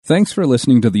Thanks for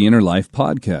listening to the Inner Life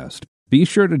Podcast. Be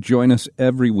sure to join us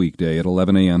every weekday at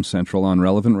 11 a.m. Central on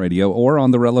Relevant Radio or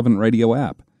on the Relevant Radio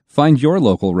app. Find your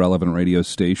local Relevant Radio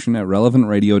station at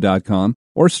relevantradio.com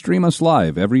or stream us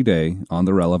live every day on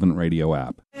the Relevant Radio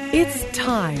app. It's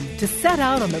time to set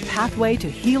out on the pathway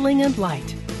to healing and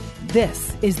light.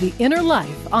 This is The Inner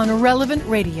Life on Relevant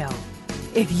Radio.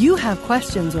 If you have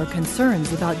questions or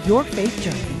concerns about your faith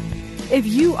journey, if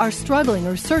you are struggling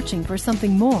or searching for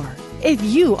something more, if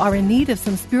you are in need of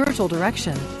some spiritual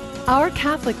direction, our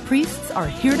Catholic priests are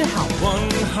here to help. One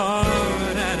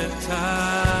heart at a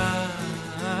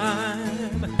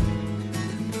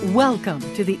time. Welcome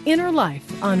to The Inner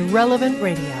Life on Relevant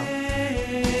Radio.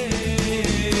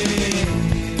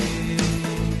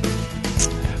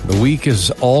 The week is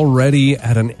already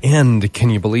at an end. Can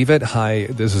you believe it? Hi,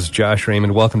 this is Josh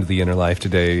Raymond. Welcome to The Inner Life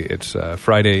today. It's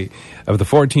Friday of the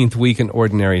 14th week in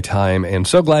Ordinary Time, and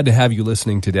so glad to have you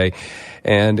listening today.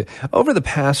 And over the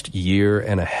past year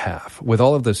and a half, with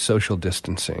all of the social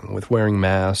distancing, with wearing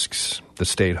masks, the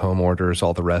stay-at-home orders,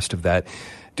 all the rest of that,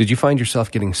 did you find yourself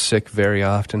getting sick very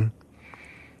often?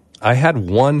 I had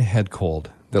one head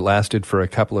cold that lasted for a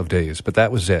couple of days, but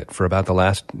that was it for about the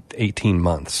last 18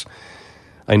 months.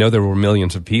 I know there were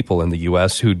millions of people in the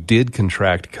U.S. who did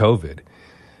contract COVID.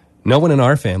 No one in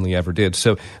our family ever did.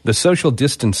 So the social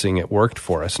distancing, it worked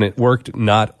for us. And it worked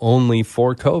not only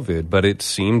for COVID, but it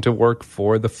seemed to work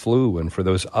for the flu and for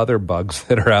those other bugs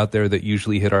that are out there that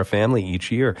usually hit our family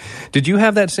each year. Did you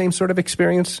have that same sort of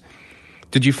experience?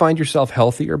 Did you find yourself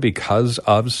healthier because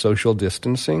of social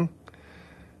distancing?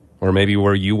 Or maybe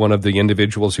were you one of the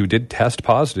individuals who did test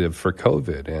positive for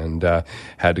COVID and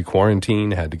had to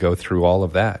quarantine, had to go through all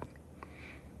of that?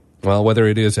 Well, whether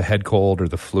it is a head cold or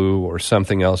the flu or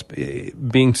something else,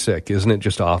 being sick, isn't it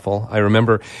just awful? I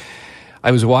remember I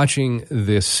was watching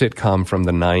this sitcom from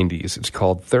the 90s. It's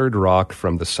called Third Rock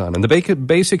from the Sun. And the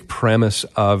basic premise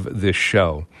of this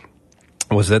show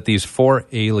was that these four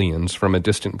aliens from a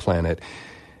distant planet,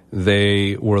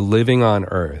 they were living on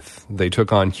Earth. They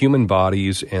took on human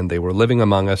bodies, and they were living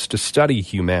among us to study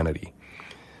humanity.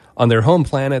 On their home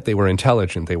planet, they were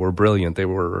intelligent, they were brilliant, they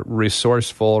were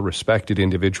resourceful, respected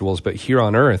individuals. But here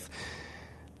on Earth,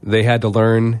 they had to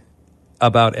learn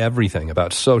about everything,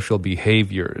 about social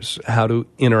behaviors, how to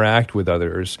interact with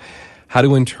others, how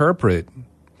to interpret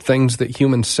things that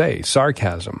humans say,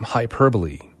 sarcasm,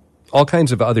 hyperbole, all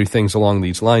kinds of other things along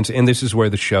these lines. And this is where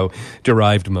the show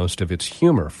derived most of its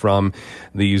humor, from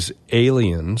these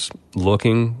aliens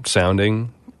looking,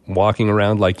 sounding, walking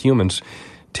around like humans,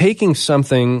 taking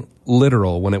something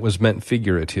literal when it was meant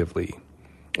figuratively,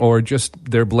 or just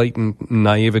their blatant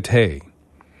naivete.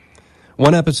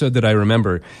 One episode that I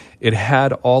remember, it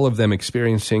had all of them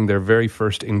experiencing their very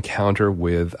first encounter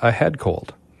with a head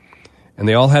cold. And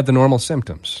they all had the normal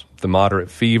symptoms. The moderate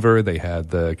fever, they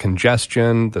had the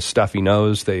congestion, the stuffy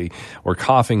nose, they were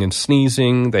coughing and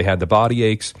sneezing, they had the body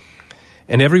aches.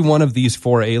 And every one of these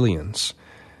four aliens,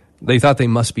 they thought they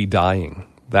must be dying.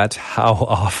 That's how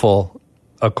awful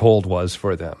a cold was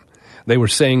for them. They were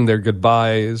saying their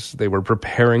goodbyes, they were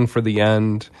preparing for the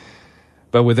end.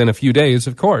 But within a few days,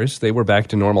 of course, they were back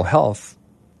to normal health.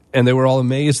 And they were all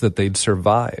amazed that they'd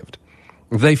survived.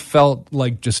 They felt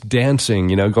like just dancing,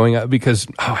 going out because,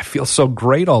 I feel so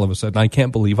great all of a sudden. I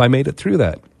can't believe I made it through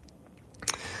that.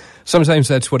 Sometimes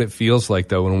that's what it feels like,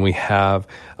 though, when we have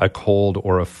a cold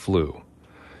or a flu.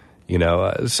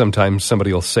 Sometimes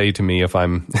somebody will say to me if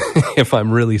I'm if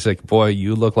I'm really sick, boy,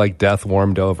 you look like death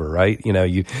warmed over, right?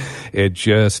 It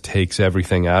just takes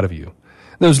everything out of you.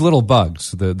 Those little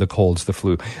bugs, the colds, the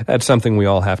flu, that's something we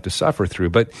all have to suffer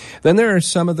through. But then there are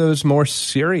some of those more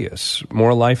serious,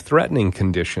 more life-threatening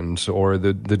conditions, or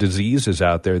the diseases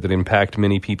out there that impact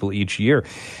many people each year.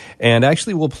 And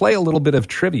actually, we'll play a little bit of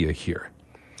trivia here.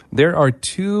 There are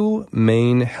two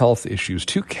main health issues,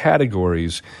 two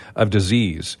categories of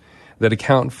disease that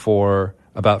account for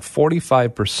about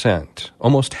 45%,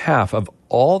 almost half of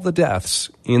all the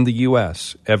deaths in the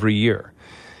U.S. every year.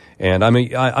 And I'm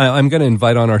going to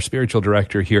invite on our spiritual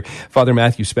director here. Father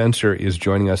Matthew Spencer is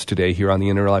joining us today here on The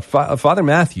Inner Life. Father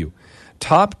Matthew,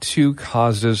 top two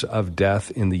causes of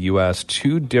death in the U.S.,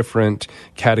 two different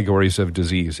categories of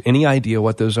disease. Any idea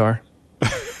what those are?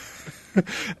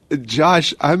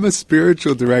 Josh, I'm a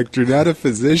spiritual director, not a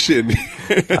physician.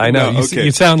 I know.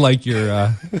 You sound like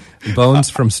your Bones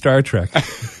from Star Trek.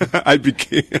 I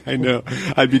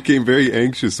became very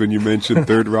anxious when you mentioned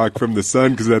Third Rock from the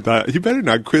Sun, because I thought, you better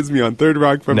not quiz me on Third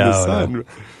Rock from the Sun. No.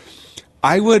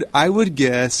 I would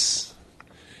guess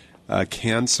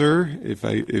cancer, if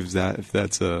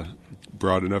that's a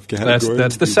broad enough category.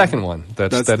 That's the second one.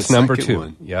 That's number two.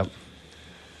 One. Yep.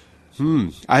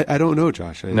 I don't know,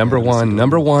 Josh. Number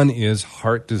one is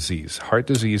heart disease. Heart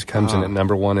disease comes in at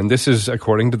number one, and this is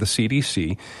according to the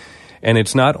CDC. And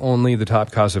it's not only the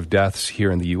top cause of deaths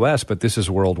here in the U.S., but this is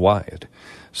worldwide.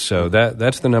 So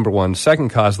that's the number one. Second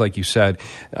cause, like you said,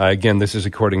 again, this is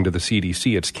according to the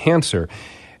CDC, it's cancer.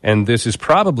 And this is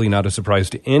probably not a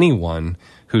surprise to anyone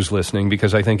who's listening,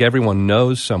 because I think everyone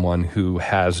knows someone who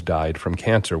has died from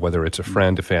cancer, whether it's a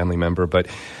friend, a family member. But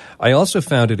I also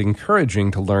found it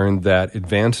encouraging to learn that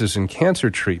advances in cancer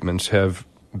treatments have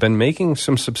been making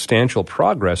some substantial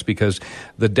progress, because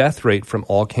the death rate from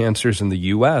all cancers in the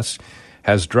U.S.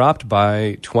 has dropped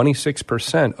by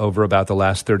 26% over about the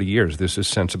last 30 years. This is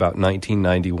since about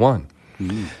 1991.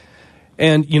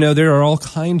 And, there are all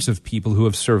kinds of people who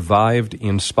have survived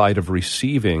in spite of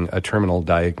receiving a terminal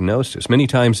diagnosis. Many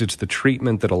times it's the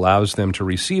treatment that allows them to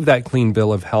receive that clean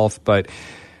bill of health, but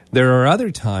there are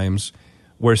other times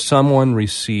where someone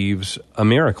receives a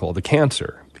miracle, the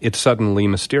cancer. It's suddenly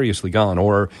mysteriously gone,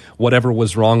 or whatever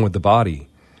was wrong with the body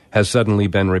has suddenly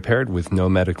been repaired with no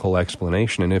medical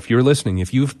explanation. And if you're listening,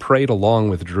 if you've prayed along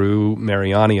with Drew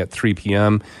Mariani at 3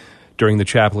 p.m. during the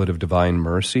Chaplet of Divine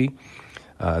Mercy,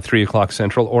 3 o'clock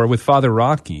Central, or with Father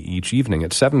Rocky each evening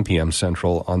at 7 p.m.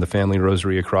 Central on the Family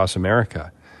Rosary Across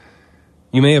America,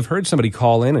 you may have heard somebody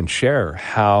call in and share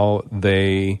how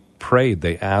they prayed.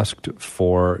 They asked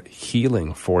for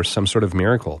healing, for some sort of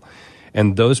miracle.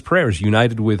 And those prayers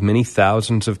united with many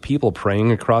thousands of people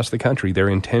praying across the country. Their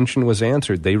intention was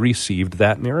answered. They received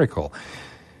that miracle.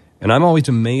 And I'm always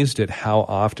amazed at how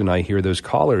often I hear those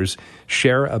callers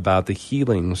share about the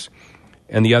healings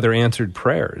and the other answered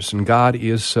prayers. And God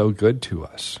is so good to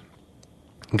us.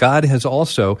 God has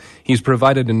also, He's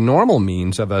provided a normal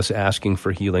means of us asking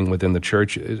for healing within the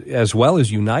church, as well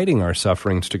as uniting our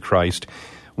sufferings to Christ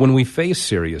when we face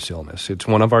serious illness. It's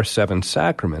one of our 7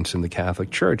 sacraments in the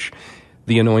Catholic Church,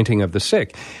 the anointing of the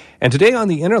sick. And today on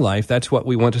The Inner Life, that's what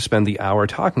we want to spend the hour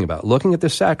talking about, looking at the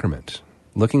sacrament,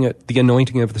 looking at the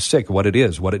anointing of the sick, what it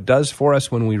is, what it does for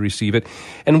us when we receive it,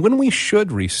 and when we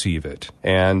should receive it.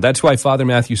 And that's why Father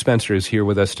Matthew Spencer is here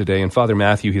with us today. And Father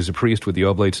Matthew, he's a priest with the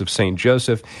Oblates of St.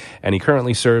 Joseph, and he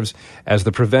currently serves as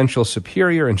the Provincial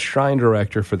Superior and Shrine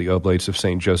Director for the Oblates of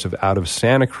St. Joseph out of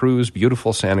Santa Cruz,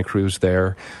 beautiful Santa Cruz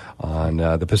there on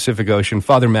the Pacific Ocean.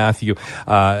 Father Matthew,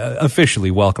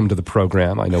 officially welcome to the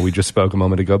program. I know we just spoke a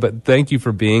moment ago, but thank you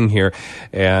for being here.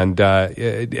 And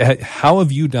how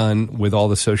have you done with all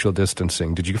the social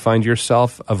distancing? Did you find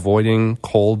yourself avoiding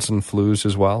colds and flus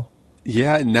as well?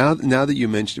 Yeah, now that you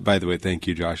mentioned it, by the way, thank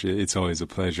you, Josh. It's always a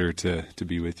pleasure to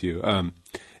be with you.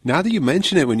 Now that you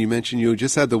mention it, when you mentioned you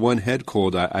just had the one head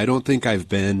cold, I don't think I've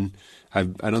been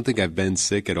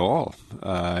sick at all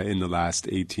in the last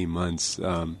 18 months.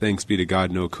 Thanks be to God,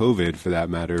 no COVID for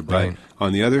that matter. But right.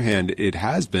 On the other hand, it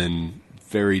has been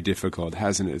very difficult,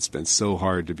 hasn't it? It's been so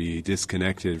hard to be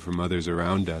disconnected from others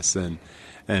around us, and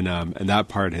that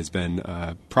part has been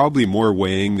probably more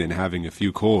weighing than having a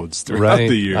few colds throughout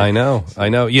the year. I know.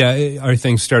 Yeah, are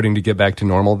things starting to get back to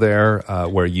normal there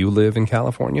where you live in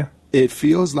California? It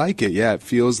feels like it, yeah. It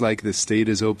feels like the state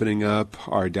is opening up.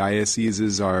 Our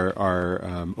dioceses are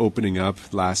opening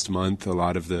up. Last month, a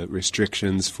lot of the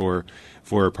restrictions for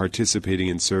participating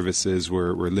in services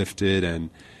were lifted,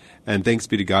 and thanks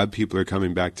be to God, people are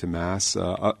coming back to Mass.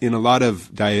 In a lot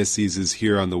of dioceses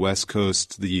here on the West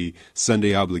Coast, the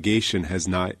Sunday obligation has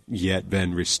not yet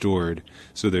been restored,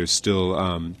 so there's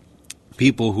still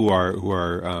people who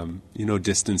are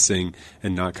distancing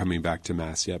and not coming back to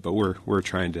Mass yet, but we're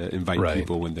trying to invite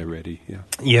people when they're ready.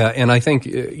 Yeah, and I think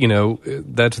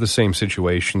that's the same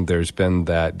situation. There's been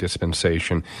that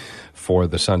dispensation for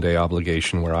the Sunday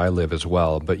obligation where I live as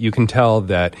well, but you can tell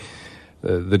that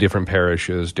the different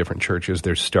parishes, different churches,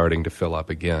 they're starting to fill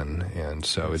up again. And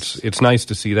so it's nice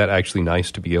to see that, actually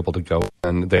nice to be able to go,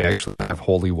 and they actually have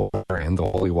holy water and the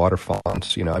holy water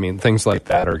fonts. Things like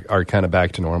that are kind of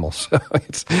back to normal. So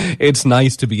it's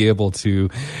nice to be able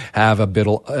to have a bit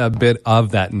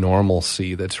of that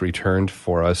normalcy that's returned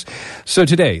for us. So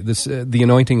today, the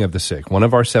anointing of the sick, one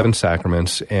of our 7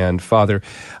 sacraments. And Father,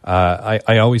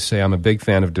 I always say I'm a big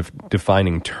fan of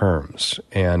defining terms.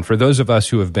 And for those of us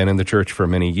who have been in the church for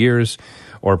many years,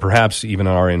 or perhaps even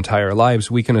our entire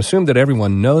lives, we can assume that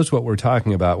everyone knows what we're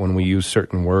talking about when we use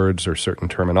certain words or certain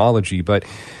terminology. But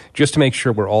just to make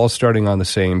sure we're all starting on the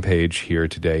same page here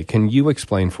today, can you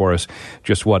explain for us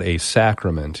just what a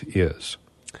sacrament is?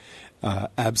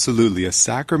 Absolutely. A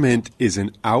sacrament is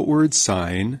an outward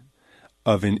sign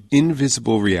of an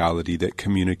invisible reality that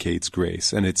communicates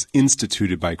grace, and it's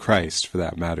instituted by Christ for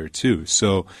that matter too.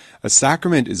 So a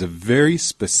sacrament is a very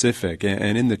specific,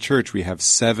 and in the church we have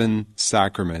 7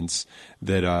 sacraments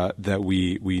that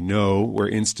we know were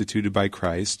instituted by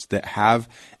Christ that have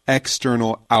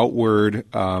external, outward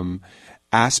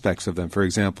aspects of them. For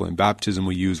example, in baptism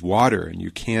we use water, and you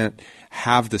can't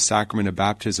have the sacrament of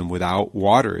baptism without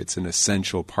water. It's an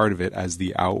essential part of it as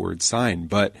the outward sign,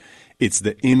 but it's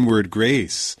the inward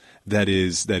grace that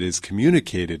is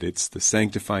communicated. It's the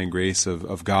sanctifying grace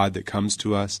of God that comes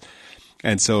to us.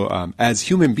 And so as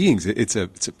human beings, it's a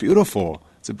beautiful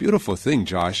thing,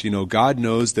 Josh. God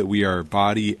knows that we are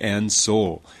body and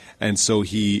soul. And so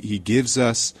he gives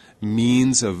us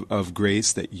means of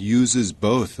grace that uses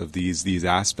both of these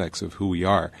aspects of who we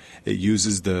are. It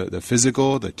uses the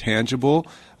physical, the tangible,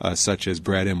 such as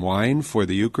bread and wine for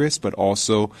the Eucharist, but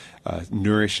also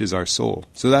nourishes our soul.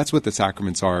 So that's what the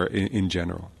sacraments are in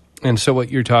general. And so what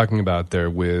you're talking about there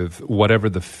with whatever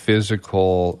the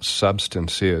physical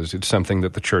substance is, it's something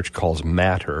that the Church calls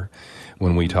matter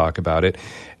when we talk about it.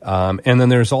 And then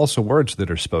there's also words that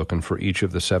are spoken for each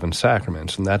of the 7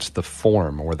 sacraments, and that's the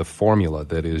form or the formula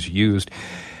that is used.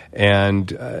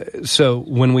 And so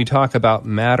when we talk about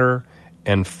matter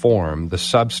and form, the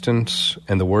substance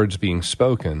and the words being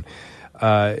spoken,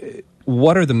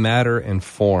 what are the matter and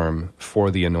form for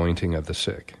the anointing of the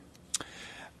sick?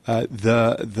 That's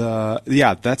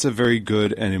a very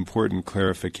good and important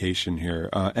clarification here.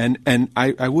 And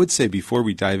I would say before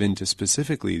we dive into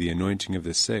specifically the anointing of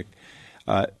the sick,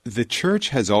 the Church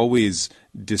has always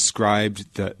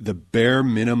described the bare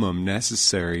minimum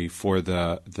necessary for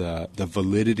the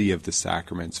validity of the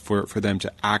sacraments, for them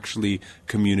to actually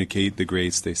communicate the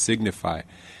grace they signify.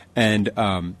 And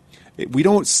we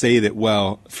don't say that,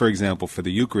 for example, for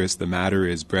the Eucharist, the matter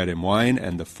is bread and wine,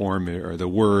 and the form are the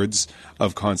words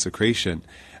of consecration.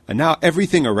 And now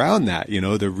everything around that,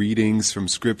 the readings from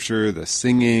Scripture, the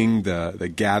singing,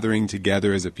 the gathering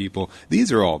together as a people,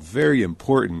 these are all very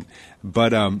important.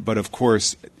 But of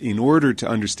course, in order to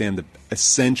understand the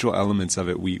essential elements of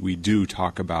it, we do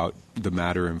talk about the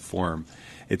matter and form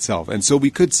itself. And so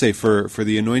we could say for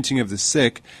the anointing of the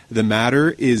sick, the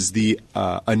matter is the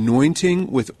anointing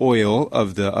with oil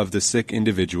of the sick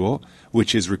individual,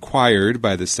 which is required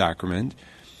by the sacrament.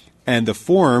 And the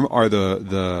form are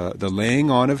the laying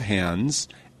on of hands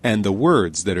and the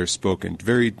words that are spoken,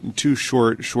 two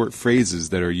short phrases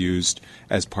that are used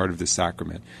as part of the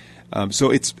sacrament.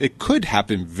 So it could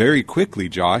happen very quickly,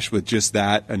 Josh, with just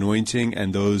that anointing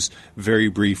and those very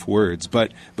brief words.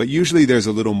 But usually there's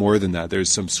a little more than that.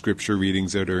 There's some scripture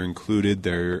readings that are included.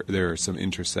 There are some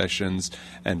intercessions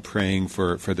and praying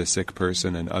for the sick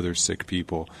person and other sick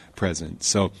people present.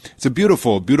 So it's a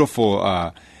beautiful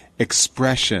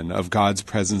expression of God's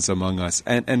presence among us,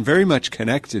 and very much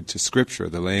connected to Scripture,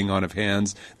 the laying on of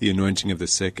hands, the anointing of the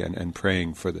sick, and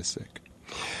praying for the sick.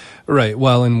 Right.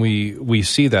 Well, and we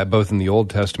see that both in the Old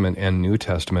Testament and New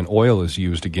Testament. Oil is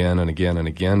used again and again and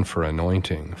again for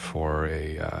anointing for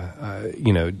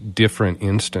different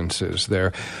instances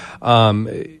there.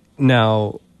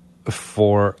 Now,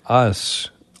 for us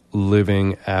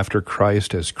living after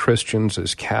Christ as Christians,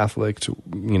 as Catholics,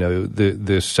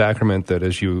 the sacrament that,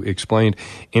 as you explained,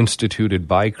 instituted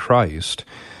by Christ,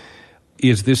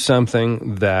 is this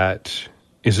something that...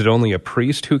 Is it only a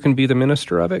priest who can be the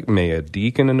minister of it? May a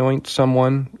deacon anoint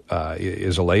someone?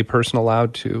 Is a layperson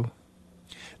allowed to?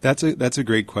 That's a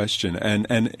great question, and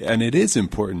it is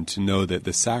important to know that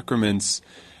the sacraments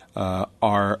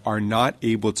are not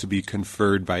able to be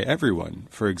conferred by everyone.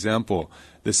 For example,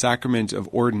 the sacrament of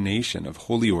ordination of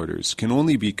holy orders can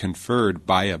only be conferred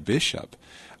by a bishop.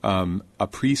 A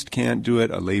priest can't do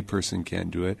it. A layperson can't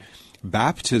do it.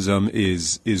 Baptism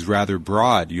is rather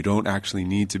broad. You don't actually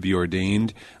need to be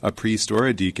ordained a priest or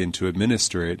a deacon to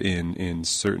administer it in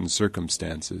certain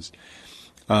circumstances.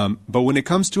 But when it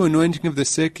comes to anointing of the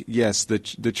sick, yes, the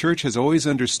Church has always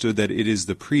understood that it is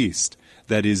the priest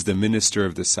that is the minister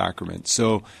of the sacrament.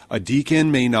 So a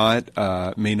deacon may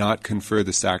not confer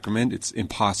the sacrament. It's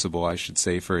impossible, I should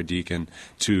say, for a deacon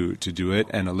to do it,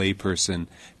 and a layperson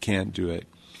can't do it.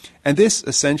 And this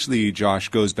essentially, Josh,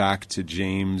 goes back to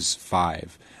James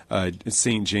 5.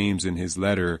 St. James in his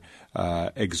letter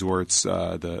exhorts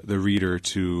the reader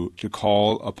to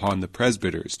call upon the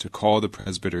presbyters, to call the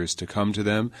presbyters to come to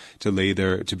them, to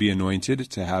be anointed,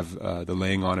 to have the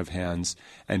laying on of hands,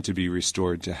 and to be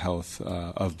restored to health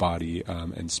of body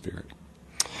and spirit.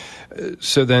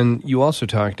 So then you also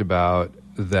talked about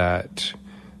that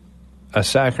a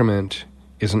sacrament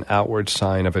is an outward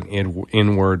sign of an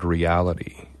inward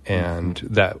reality. And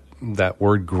that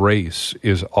word grace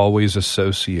is always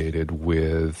associated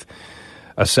with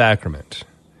a sacrament.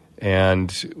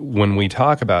 And when we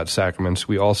talk about sacraments,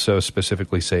 we also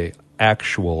specifically say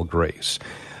actual grace.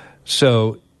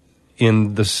 So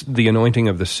in the anointing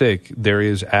of the sick, there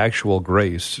is actual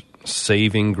grace,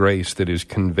 saving grace that is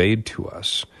conveyed to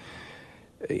us.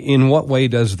 In what way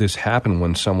does this happen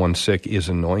when someone sick is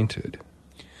anointed?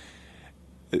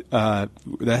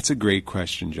 That's a great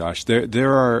question, Josh.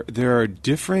 There are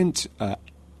different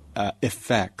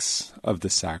effects of the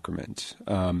sacrament.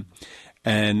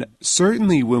 And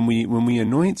certainly when we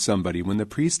anoint somebody, when the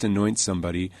priest anoints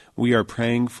somebody, we are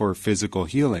praying for physical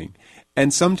healing.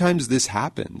 And sometimes this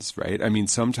happens, right? I mean,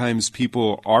 sometimes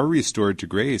people are restored to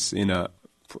grace in a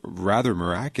rather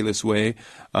miraculous way,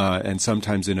 and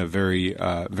sometimes in a very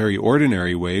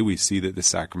ordinary way. We see that the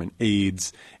sacrament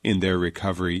aids in their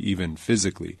recovery, even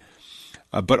physically.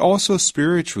 But also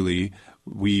spiritually,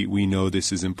 we know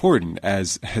this is important.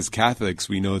 As Catholics,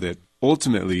 we know that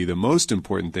ultimately the most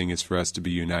important thing is for us to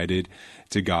be united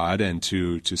to God and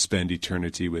to spend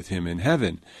eternity with Him in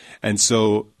heaven. And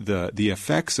so the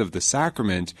effects of the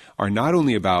sacrament are not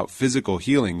only about physical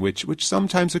healing, which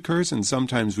sometimes occurs and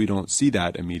sometimes we don't see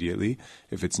that immediately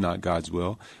if it's not God's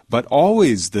will, but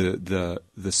always the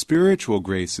spiritual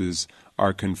graces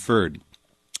are conferred.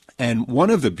 And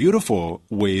one of the beautiful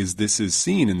ways this is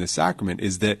seen in the sacrament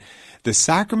is that the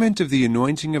sacrament of the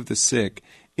anointing of the sick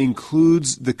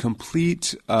includes the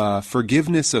complete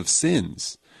forgiveness of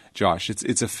sins. Josh,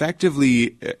 it's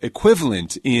effectively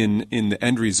equivalent in the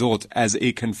end result as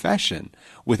a confession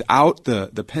without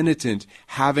the penitent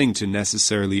having to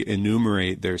necessarily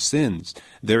enumerate their sins.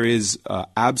 There is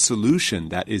absolution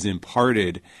that is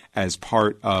imparted as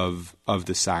part of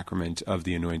the sacrament of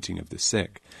the anointing of the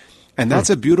sick. And that's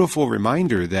a beautiful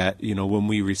reminder that, when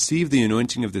we receive the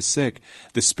anointing of the sick,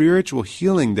 the spiritual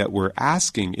healing that we're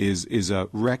asking is a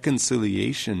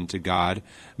reconciliation to God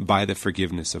by the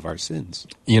forgiveness of our sins.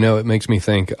 It makes me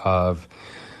think of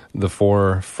the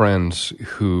 4 friends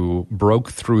who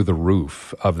broke through the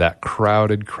roof of that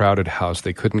crowded house.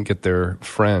 They couldn't get their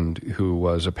friend, who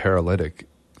was a paralytic,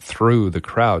 through the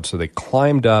crowd. So they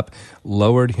climbed up,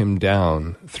 lowered him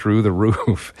down through the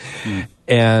roof.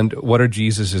 And what are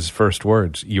Jesus' first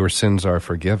words? Your sins are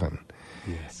forgiven.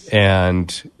 Yes.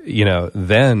 And,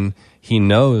 then he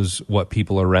knows what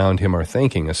people around him are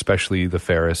thinking, especially the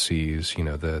Pharisees,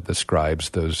 the scribes,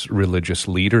 those religious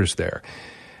leaders there.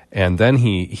 And then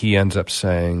he ends up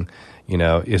saying,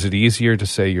 is it easier to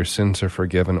say your sins are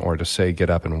forgiven or to say get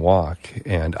up and walk?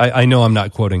 And I know I'm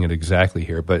not quoting it exactly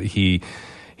here, but he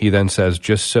then says,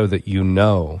 just so that you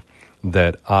know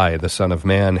that I, the Son of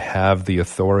Man, have the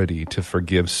authority to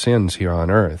forgive sins here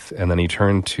on earth. And then he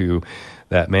turned to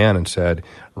that man and said,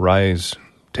 rise,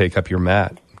 take up your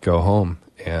mat, go home.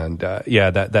 And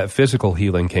that physical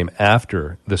healing came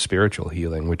after the spiritual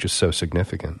healing, which is so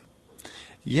significant.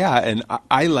 Yeah, and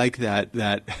I like that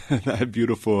that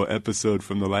beautiful episode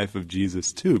from the life of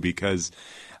Jesus too, because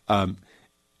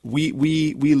we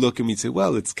look and we say,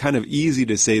 well, it's kind of easy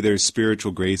to say there's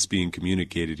spiritual grace being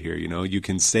communicated here. You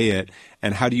can say it,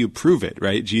 and how do you prove it,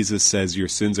 right? Jesus says your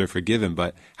sins are forgiven,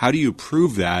 but how do you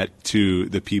prove that to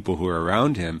the people who are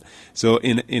around him? So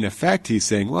in effect, he's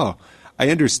saying, well, I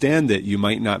understand that you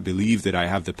might not believe that I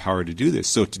have the power to do this.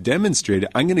 So to demonstrate it,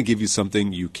 I'm going to give you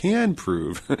something you can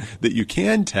prove, that you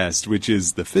can test, which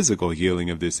is the physical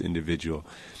healing of this individual.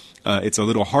 It's a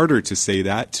little harder to say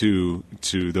that to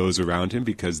those around him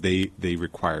because they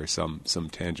require some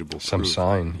tangible proof. Some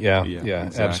sign. Yeah,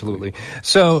 exactly. Absolutely.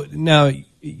 So now,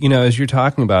 as you're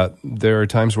talking about, there are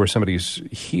times where somebody's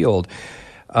healed,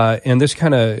 and this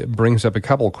kind of brings up a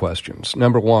couple questions.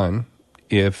 Number one,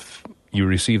 if you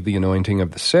receive the anointing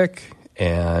of the sick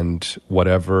and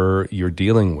whatever you're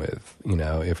dealing with,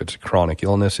 if it's a chronic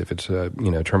illness, if it's a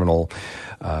terminal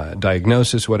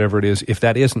diagnosis, whatever it is, if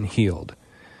that isn't healed,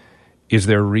 is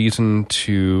there reason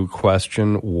to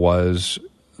question, was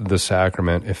the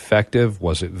sacrament effective?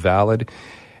 Was it valid?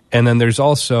 And then there's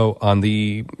also, on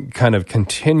the kind of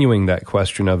continuing that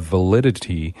question of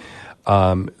validity,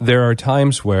 there are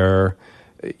times where,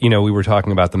 we were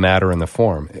talking about the matter and the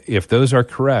form. If those are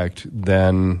correct,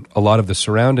 then a lot of the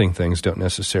surrounding things don't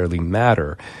necessarily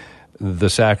matter. The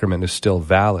sacrament is still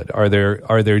valid. Are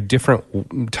there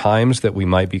different times that we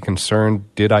might be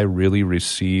concerned? Did I really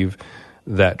receive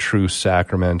that true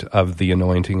sacrament of the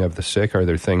anointing of the sick? Are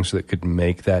there things that could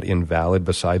make that invalid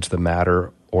besides the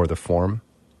matter or the form?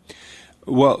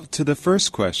 Well, to the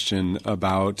first question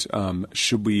about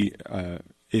should we,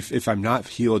 if I'm not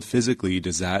healed physically,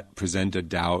 does that present a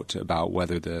doubt about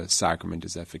whether the sacrament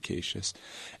is efficacious?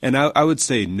 And I would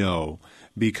say no,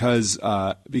 because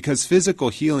physical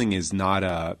healing is not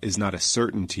a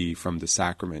certainty from the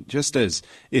sacrament. Just as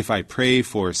if I pray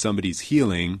for somebody's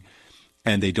healing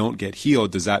and they don't get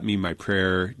healed, does that mean my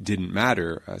prayer didn't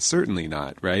matter? Certainly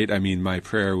not, right? I mean, my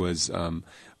prayer was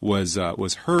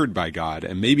heard by God,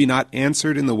 and maybe not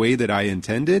answered in the way that I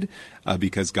intended,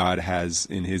 because God has,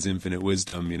 in His infinite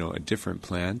wisdom, a different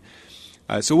plan.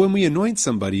 So when we anoint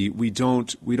somebody, we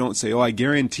don't say, "Oh, I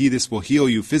guarantee this will heal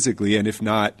you physically, and if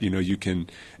not, you can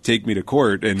take me to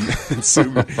court and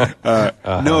sue me."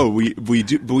 No, we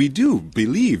do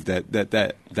believe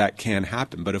that can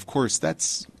happen, but of course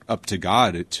that's up to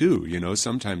God too.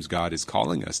 Sometimes God is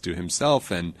calling us to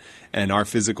Himself, and our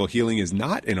physical healing is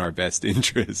not in our best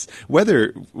interest,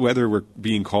 whether we're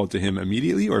being called to Him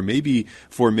immediately or maybe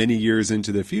for many years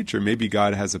into the future. Maybe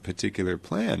God has a particular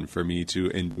plan for me to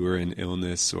endure an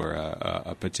illness or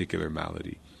a particular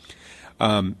malady.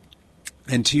 And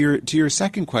to your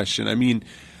second question, I mean,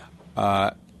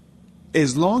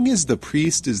 as long as the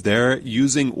priest is there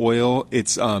using oil,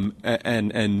 it's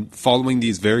and following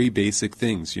these very basic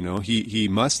things, he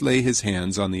must lay his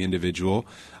hands on the individual.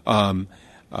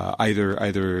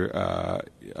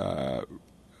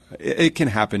 It can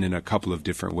happen in a couple of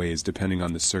different ways depending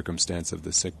on the circumstance of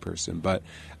the sick person. But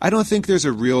I don't think there's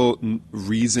a real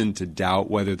reason to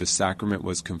doubt whether the sacrament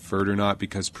was conferred or not,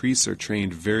 because priests are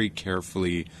trained very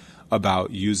carefully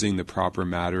about using the proper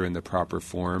matter in the proper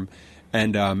form.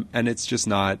 And it's just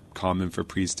not common for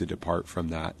priests to depart from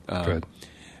that. Good.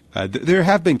 There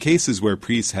have been cases where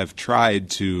priests have tried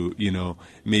to,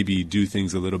 maybe do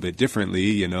things a little bit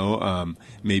differently,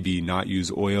 maybe not use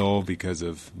oil because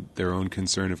of their own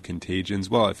concern of contagions.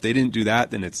 Well, if they didn't do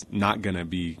that, then it's not going to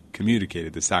be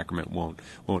communicated. The sacrament won't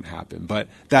happen. But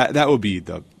that would be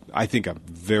I think, a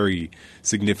very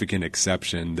significant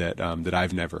exception that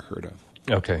I've never heard of.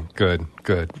 Okay, good.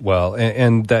 Well,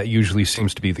 and that usually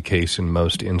seems to be the case in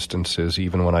most instances,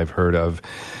 even when I've heard of,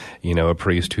 a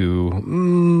priest who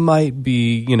might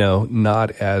be, not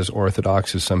as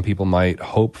orthodox as some people might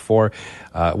hope for.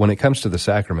 When it comes to the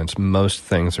sacraments, most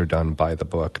things are done by the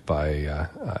book by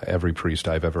every priest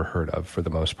I've ever heard of, for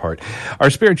the most part. Our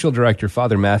spiritual director,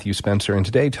 Father Matthew Spencer, and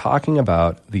today talking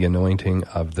about the anointing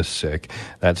of the sick,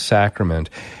 that sacrament,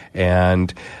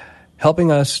 and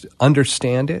helping us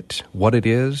understand it, what it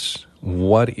is,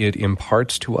 what it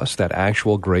imparts to us, that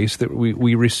actual grace that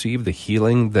we receive, the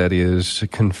healing that is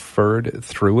conferred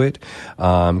through it,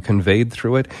 conveyed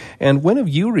through it. And when have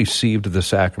you received the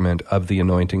sacrament of the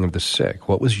anointing of the sick?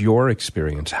 What was your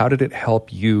experience? How did it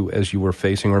help you as you were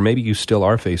facing, or maybe you still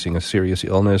are facing, a serious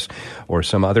illness or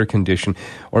some other condition?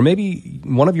 Or maybe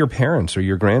one of your parents or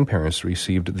your grandparents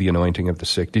received the anointing of the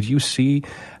sick. Did you see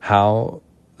how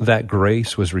that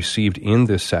grace was received in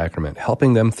this sacrament,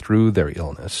 helping them through their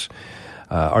illness?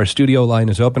 Our studio line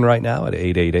is open right now at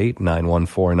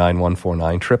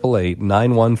 888-914-9149,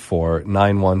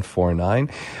 888-914-9149.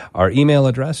 Our email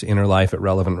address,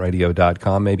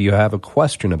 innerlife@relevantradio.com. Maybe you have a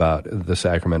question about the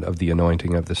sacrament of the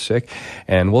anointing of the sick.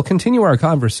 And we'll continue our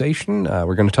conversation.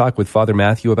 We're going to talk with Father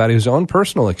Matthew about his own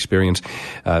personal experience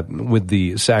with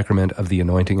the sacrament of the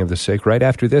anointing of the sick right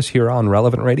after this here on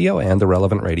Relevant Radio and the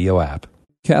Relevant Radio app.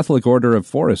 Catholic Order of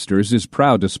Foresters is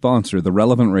proud to sponsor the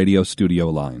Relevant Radio studio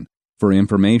line. For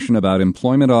information about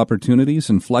employment opportunities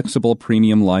and flexible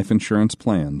premium life insurance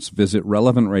plans, visit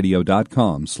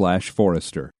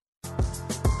relevantradio.com/forester.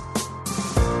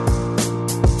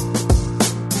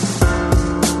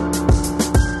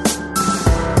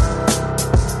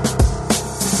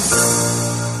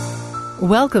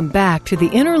 Welcome back to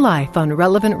The Inner Life on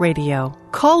Relevant Radio.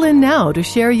 Call in now to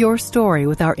share your story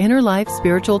with our Inner Life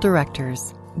spiritual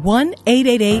directors.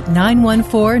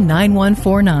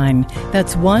 1-888-914-9149.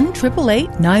 That's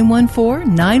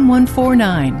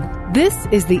 1-888-914-9149. This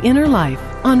is The Inner Life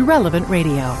on Relevant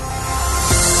Radio.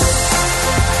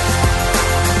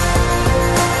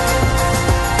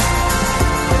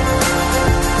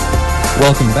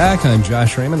 Welcome back. I'm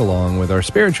Josh Raymond, along with our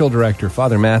spiritual director,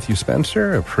 Father Matthew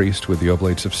Spencer, a priest with the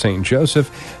Oblates of St. Joseph,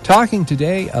 talking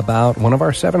today about one of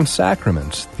our 7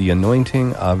 sacraments, the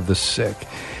anointing of the sick.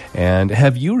 And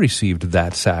have you received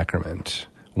that sacrament?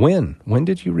 When? When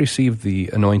did you receive the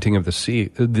anointing of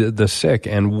the sick?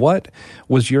 And what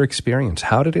was your experience?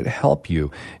 How did it help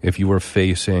you if you were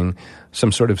facing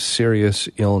some sort of serious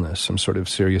illness, some sort of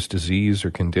serious disease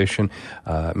or condition,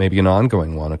 maybe an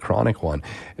ongoing one, a chronic one.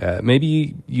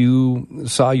 Maybe you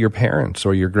saw your parents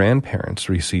or your grandparents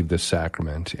receive this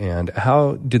sacrament, and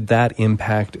how did that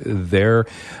impact their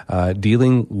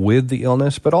dealing with the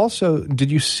illness? But also,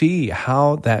 did you see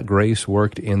how that grace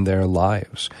worked in their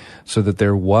lives so that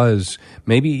there was,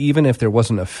 maybe even if there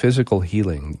wasn't a physical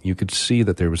healing, you could see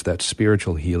that there was that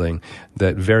spiritual healing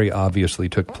that very obviously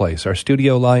took place? Our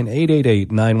studio line,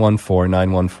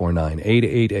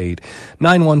 888-914-9149,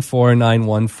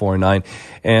 888-914-9149.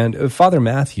 And Father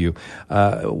Matthew,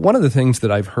 one of the things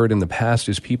that I've heard in the past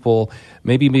is people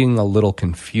maybe being a little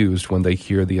confused when they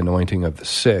hear the anointing of the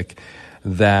sick,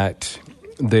 that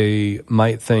they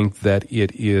might think that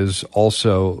it is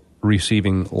also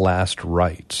receiving last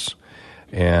rites.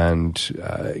 And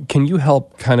can you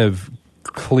help kind of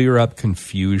clear up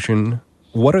confusion?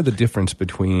 What are the difference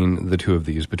between the two of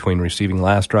these, between receiving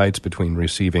last rites, between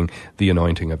receiving the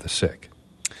anointing of the sick?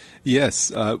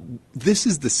 Yes, this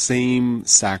is the same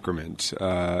sacrament,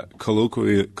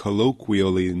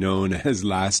 colloquially known as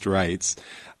last rites,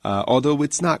 although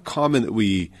it's not common that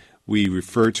we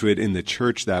refer to it in the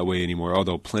church that way anymore,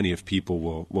 although plenty of people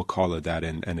will call it that,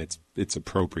 and it's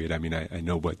appropriate. I mean, I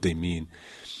know what they mean.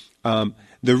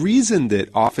 The reason that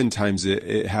oftentimes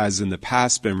it has in the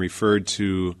past been referred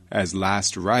to as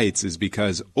last rites is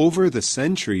because over the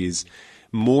centuries,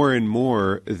 more and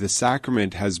more the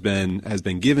sacrament has been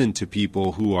given to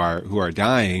people who are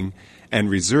dying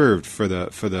and reserved for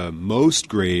the most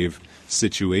grave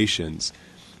situations,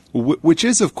 which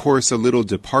is of course a little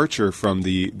departure from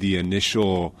the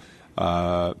initial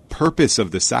purpose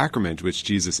of the sacrament, which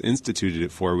Jesus instituted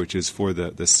it for, which is for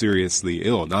the seriously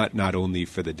ill, not only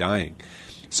for the dying.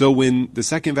 So when the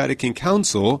Second Vatican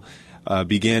Council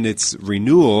began its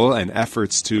renewal and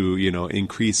efforts to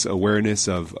increase awareness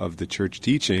of the church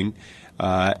teaching,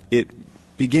 it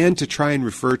began to try and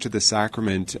refer to the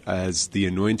sacrament as the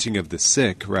anointing of the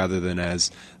sick rather than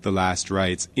as the last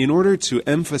rites, in order to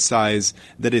emphasize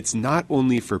that it's not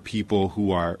only for people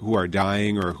who are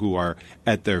dying or who are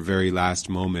at their very last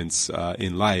moments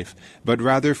in life, but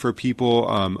rather for people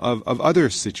of other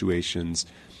situations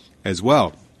as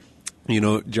well.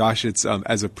 Josh, it's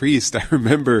as a priest, I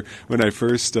remember when I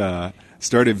first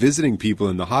started visiting people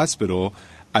in the hospital,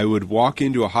 I would walk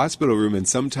into a hospital room and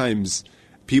sometimes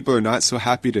people are not so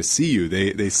happy to see you.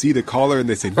 They see the caller and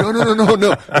they say, no,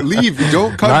 leave,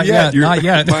 don't come not yet. Not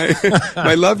yet.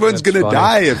 My loved one's going to funny.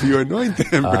 die if you anoint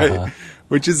them, right?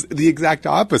 Which is the exact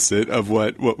opposite of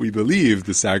what we believe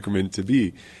the sacrament to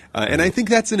be. And I think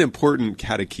that's an important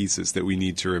catechesis that we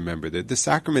need to remember, that the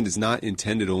sacrament is not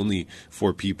intended only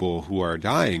for people who are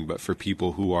dying, but for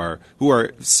people who are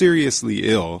seriously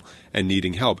ill and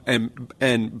needing help.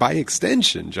 And by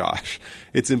extension, Josh,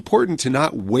 it's important to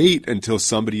not wait until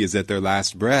somebody is at their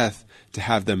last breath to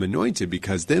have them anointed,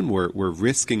 because then we're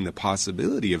risking the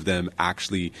possibility of them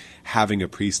actually having a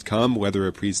priest come, whether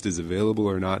a priest is available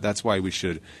or not. That's why we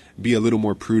should be a little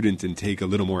more prudent and take a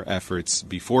little more efforts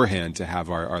beforehand to have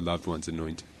our loved ones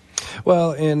anointed.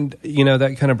 Well, and,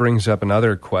 that kind of brings up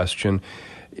another question.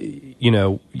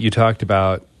 You talked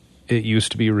about it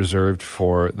used to be reserved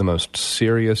for the most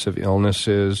serious of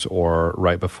illnesses or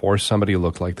right before somebody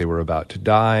looked like they were about to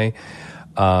die.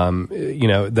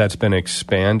 That's been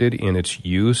expanded in its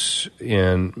use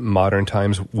in modern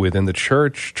times within the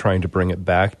church, trying to bring it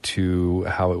back to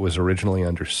how it was originally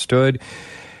understood.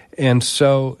 And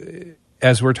so,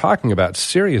 as we're talking about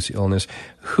serious illness,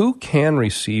 who can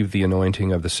receive the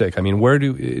anointing of the sick? I mean,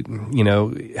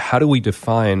 how do we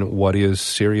define what is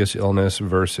serious illness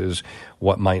versus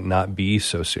what might not be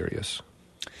so serious?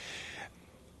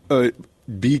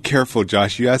 Be careful,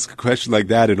 Josh. You ask a question like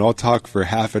that, and I'll talk for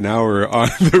half an hour on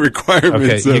the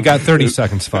requirements. Okay, you got 30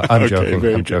 seconds. I'm joking.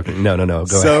 Okay, I'm joking. No,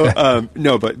 go ahead.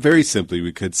 No, but very simply,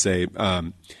 we could say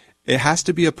it has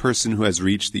to be a person who has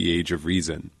reached the age of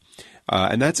reason.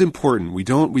 And that's important. We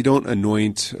don't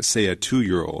anoint, say, a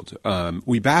 2-year-old.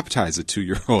 We baptize a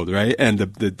 2-year-old, right? And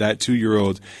that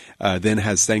 2-year-old then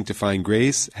has sanctifying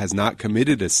grace, has not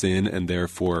committed a sin, and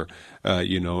therefore,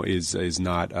 is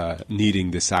not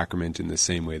needing the sacrament in the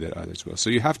same way that others will. So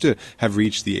you have to have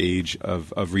reached the age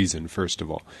of reason, first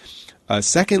of all.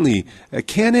 Secondly,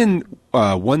 Canon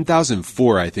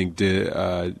 1004, I think,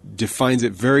 defines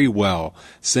it very well,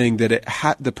 saying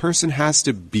that the person has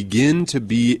to begin to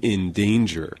be in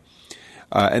danger.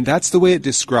 And that's the way it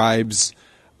describes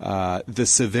the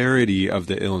severity of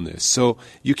the illness. So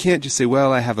you can't just say,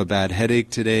 well, I have a bad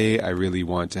headache today, I really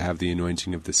want to have the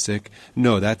anointing of the sick.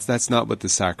 No, that's not what the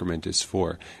sacrament is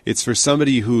for. It's for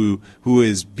somebody who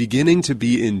is beginning to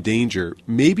be in danger,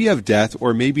 maybe of death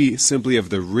or maybe simply of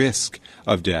the risk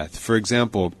of death. For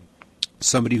example,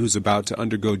 somebody who's about to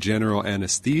undergo general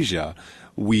anesthesia,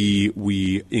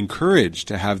 we encourage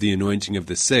to have the anointing of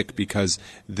the sick because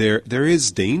there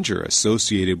is danger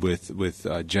associated with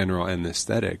general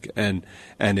anesthetic, and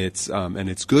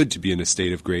it's good to be in a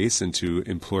state of grace and to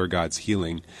implore God's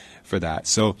healing for that.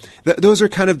 So those are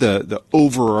kind of the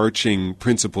overarching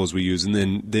principles we use, and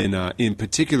then in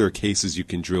particular cases you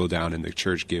can drill down, and the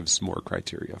Church gives more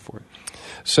criteria for it.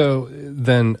 So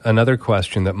then another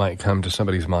question that might come to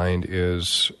somebody's mind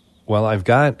is, well, I've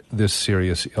got this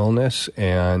serious illness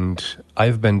and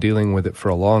I've been dealing with it for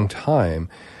a long time.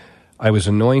 I was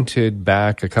anointed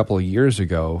back a couple of years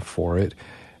ago for it.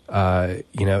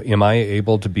 Am I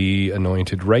able to be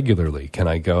anointed regularly? Can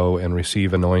I go and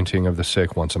receive anointing of the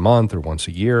sick once a month or once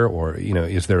a year, or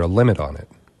is there a limit on it?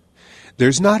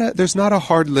 There's not a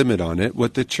hard limit on it.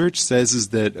 What the Church says is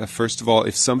that first of all,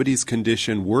 if somebody's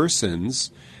condition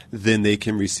worsens, then they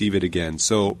can receive it again.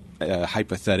 So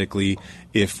hypothetically,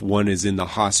 if one is in the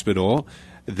hospital,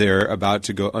 they're about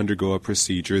to undergo a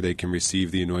procedure, they can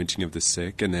receive the anointing of the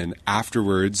sick, and then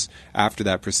afterwards, after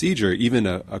that procedure, even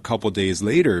a couple days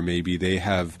later, maybe they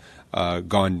have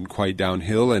gone quite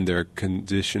downhill and their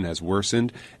condition has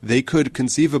worsened, they could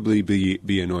conceivably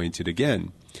be anointed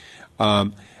again.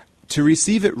 To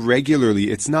receive it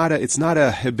regularly, it's not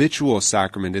a habitual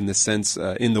sacrament in the sense,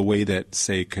 in the way that,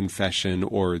 say, confession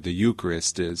or the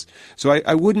Eucharist is. So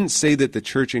I wouldn't say that the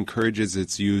Church encourages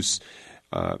its use,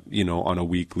 on a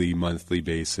weekly, monthly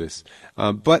basis.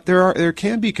 But there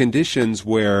can be conditions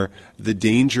where the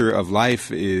danger of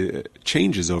life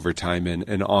changes over time,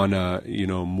 and on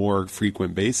a more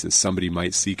frequent basis, somebody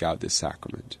might seek out this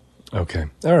sacrament. Okay.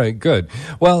 All right, good.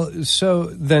 Well, so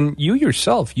then you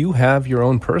yourself, you have your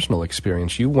own personal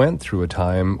experience. You went through a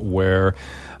time where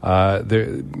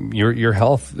your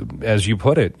health, as you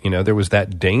put it, there was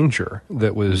that danger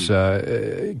that was...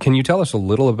 can you tell us a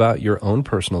little about your own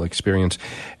personal experience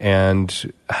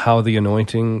and how the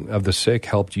anointing of the sick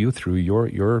helped you through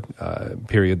your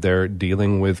period there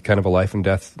dealing with kind of a life and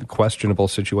death questionable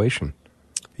situation?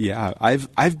 Yeah,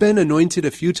 I've been anointed a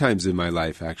few times in my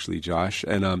life, actually, Josh.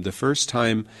 And the first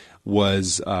time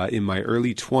was in my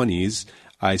early 20s.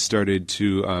 I started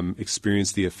to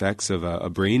experience the effects of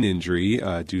a brain injury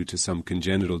due to some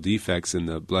congenital defects in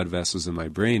the blood vessels in my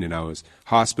brain. And I was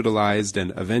hospitalized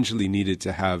and eventually needed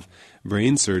to have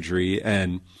brain surgery.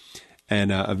 And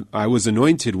I was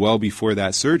anointed well before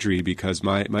that surgery because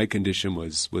my condition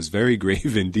was very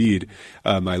grave indeed.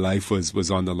 My life was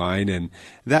on the line, and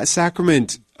that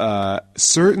sacrament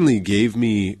certainly gave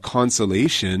me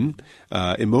consolation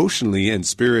emotionally and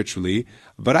spiritually,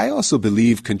 but I also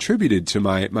believe contributed to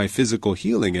my physical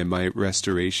healing and my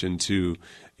restoration to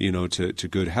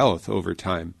good health over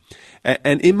time.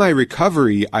 And in my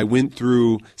recovery, I went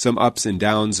through some ups and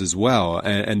downs as well.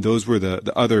 And those were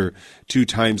the other two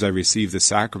times I received the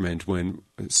sacrament, when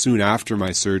soon after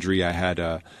my surgery, I had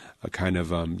a kind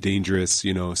of dangerous,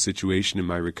 situation in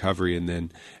my recovery.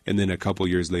 And then a couple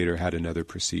years later had another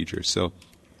procedure. So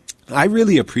I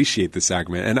really appreciate the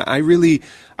sacrament, and I'm really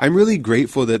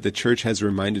grateful that the Church has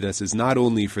reminded us is not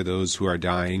only for those who are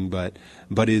dying, but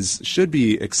should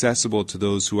be accessible to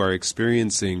those who are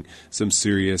experiencing some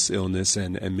serious illness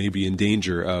and maybe in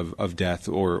danger of death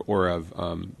or of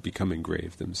becoming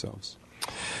grave themselves.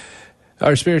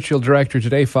 Our spiritual director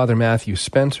today, Father Matthew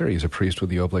Spencer. He's a priest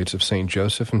with the Oblates of St.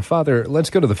 Joseph. And Father,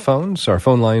 let's go to the phones. Our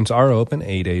phone lines are open,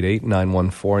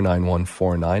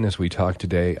 888-914-9149, as we talk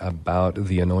today about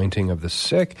the anointing of the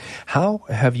sick. How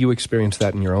have you experienced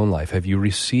that in your own life? Have you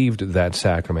received that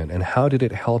sacrament? And how did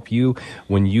it help you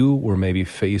when you were maybe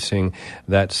facing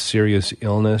that serious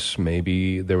illness?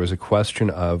 Maybe there was a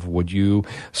question of, would you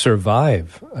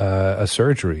survive a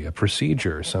surgery, a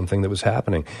procedure, something that was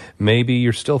happening? Maybe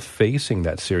you're still facing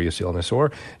that serious illness,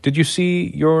 or did you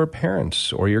see your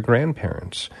parents or your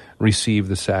grandparents receive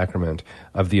the sacrament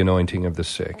of the anointing of the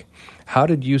sick? How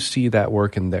did you see that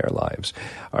work in their lives?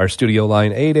 Our studio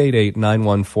line,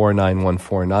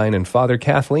 888-914-9149, and Father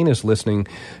Kathleen is listening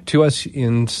to us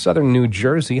in southern New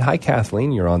Jersey. Hi,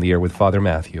 Kathleen. You're on the air with Father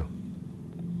Matthew.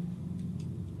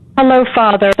 Hello,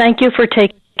 Father. Thank you for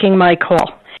taking my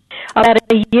call. About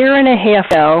a year and a half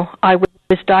ago, I was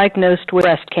diagnosed with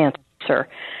breast cancer,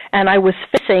 and I was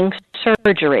facing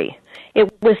surgery. It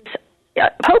was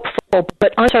hopeful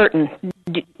but uncertain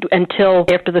until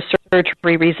after the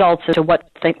surgery results as to what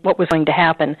was going to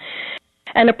happen.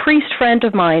 And a priest friend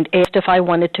of mine asked if I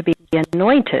wanted to be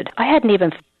anointed. I hadn't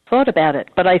even thought about it,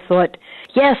 but I thought,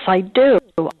 yes, I do.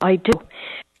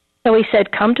 So he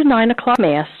said, come to 9 o'clock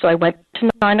Mass. So I went to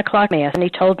 9 o'clock Mass, and he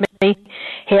told me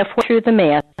halfway through the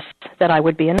Mass that I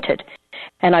would be anointed.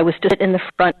 And I was to sit in the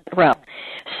front row.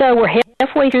 So we're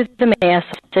halfway through the Mass,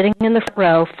 sitting in the front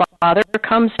row. Father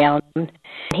comes down, and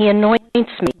he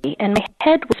anoints me, and my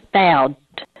head was bowed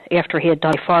after he had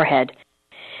done my forehead.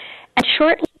 And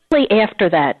shortly after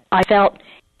that, I felt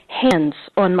hands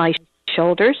on my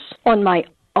shoulders, on my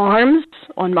arms,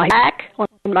 on my back, on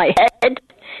my head.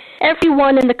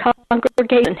 Everyone in the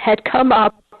congregation had come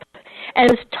up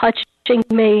and was touching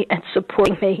me and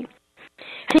supporting me.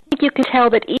 I think you can tell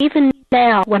that even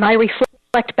now, when I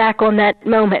reflect back on that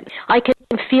moment, I can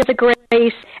feel the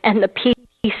grace and the peace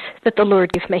that the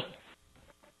Lord gave me.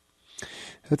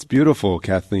 That's beautiful,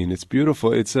 Kathleen. It's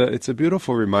beautiful. It's a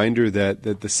beautiful reminder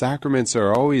that the sacraments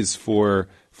are always for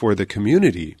the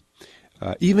community.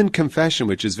 Even confession,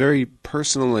 which is very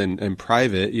personal and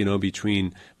private,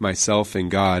 between myself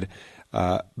and God,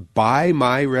 by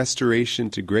my restoration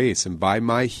to grace and by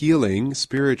my healing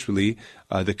spiritually,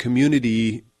 the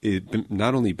community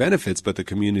not only benefits, but the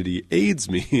community aids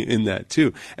me in that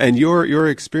too. And your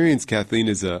experience, Kathleen,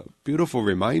 is a beautiful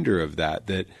reminder of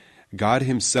that God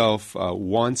himself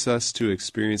wants us to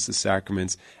experience the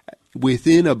sacraments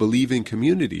within a believing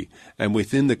community and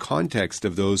within the context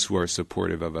of those who are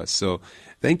supportive of us. So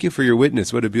thank you for your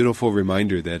witness. What a beautiful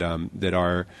reminder that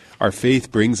our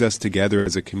faith brings us together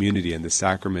as a community, and the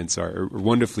sacraments are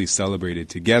wonderfully celebrated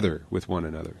together with one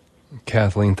another.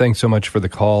 Kathleen, thanks so much for the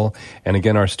call. And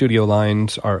again, our studio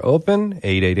lines are open,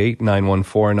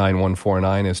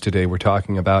 888-914-9149, as today we're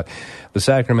talking about the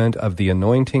sacrament of the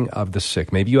anointing of the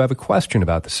sick. Maybe you have a question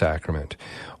about the sacrament,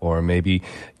 or maybe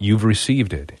you've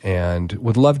received it and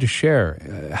would love to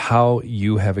share how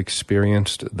you have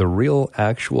experienced the real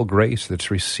actual grace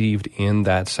that's received in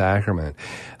that sacrament.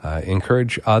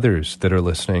 Encourage others that are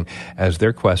listening as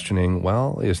they're questioning,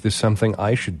 well, is this something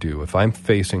I should do if I'm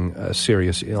facing a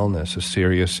serious illness, a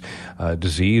serious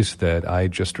disease that I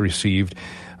just received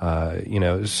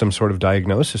some sort of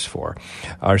diagnosis for.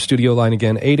 Our studio line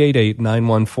again,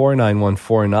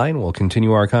 888-914-9149. We'll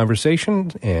continue our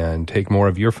conversation and take more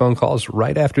of your phone calls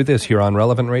right after this here on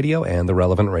Relevant Radio and the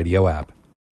Relevant Radio app.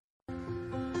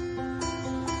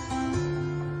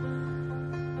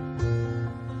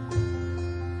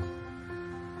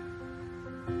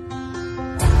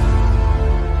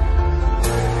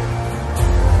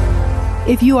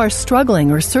 If you are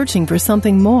struggling or searching for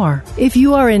something more, if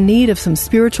you are in need of some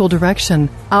spiritual direction,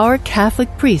 our Catholic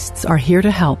priests are here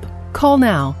to help. Call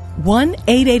now,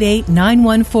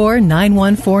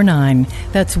 1-888-914-9149.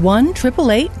 That's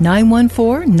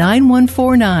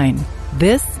 1-888-914-9149.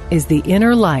 This is The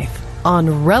Inner Life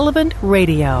on Relevant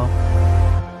Radio.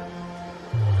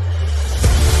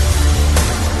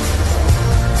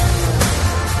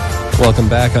 Welcome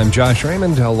back. I'm Josh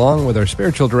Raymond, along with our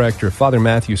spiritual director, Father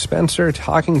Matthew Spencer,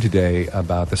 talking today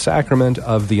about the sacrament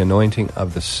of the anointing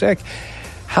of the sick.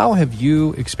 How have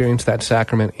you experienced that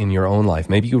sacrament in your own life?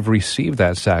 Maybe you've received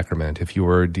that sacrament if you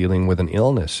were dealing with an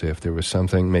illness, if there was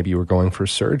something, maybe you were going for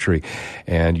surgery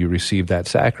and you received that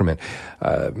sacrament.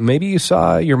 Maybe you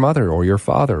saw your mother or your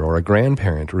father or a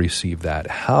grandparent receive that.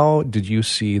 How did you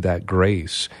see that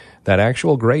grace, that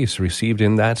actual grace received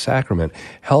in that sacrament,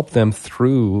 help them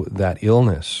through that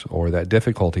illness or that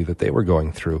difficulty that they were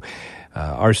going through?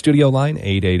 Our studio line,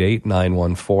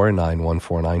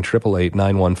 888-914-9149,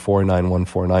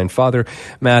 888-914-9149. Father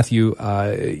Matthew,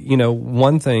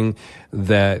 one thing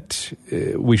that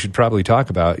we should probably talk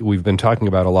about, we've been talking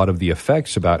about a lot of the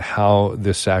effects about how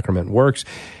this sacrament works.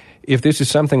 If this is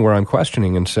something where I'm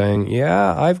questioning and saying,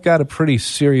 yeah, I've got a pretty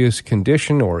serious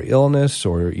condition or illness,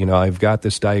 or, I've got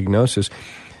this diagnosis,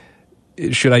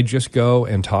 should I just go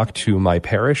and talk to my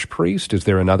parish priest? Is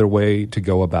there another way to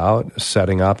go about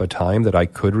setting up a time that I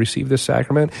could receive this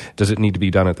sacrament? Does it need to be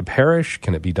done at the parish?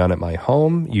 Can it be done at my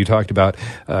home? You talked about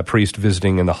a priest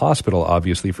visiting in the hospital,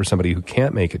 obviously, for somebody who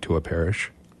can't make it to a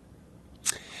parish.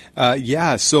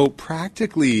 So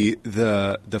practically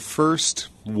the first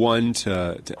one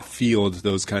to field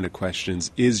those kind of questions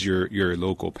is your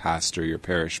local pastor, your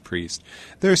parish priest.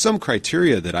 There are some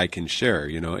criteria that I can share.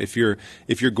 If you're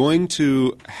going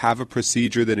to have a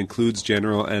procedure that includes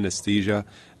general anesthesia,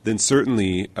 then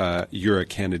certainly you're a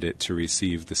candidate to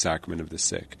receive the sacrament of the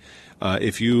sick.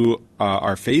 If you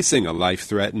are facing a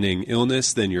life-threatening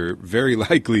illness, then you're very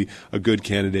likely a good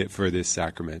candidate for this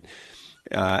sacrament.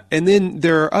 And then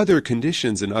there are other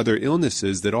conditions and other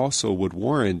illnesses that also would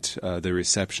warrant the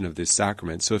reception of this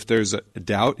sacrament. So if there's a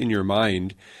doubt in your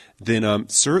mind, then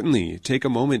certainly take a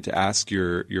moment to ask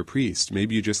your priest.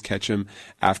 Maybe you just catch him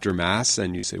after Mass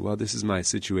and you say, well, this is my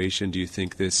situation. Do you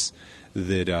think that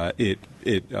it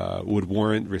would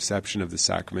warrant reception of the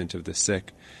sacrament of the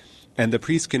sick? And the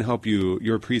priest can help you,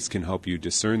 your priest can help you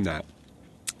discern that.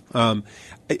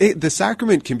 The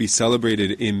sacrament can be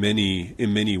celebrated in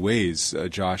many ways,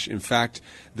 Josh. In fact,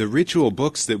 the ritual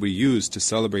books that we use to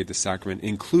celebrate the sacrament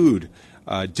include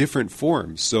different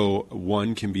forms. So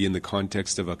one can be in the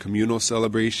context of a communal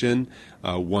celebration.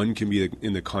 One can be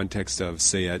in the context of,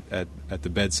 say, at the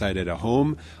bedside at a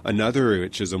home. Another,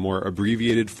 which is a more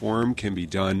abbreviated form, can be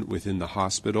done within the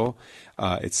hospital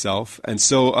itself. And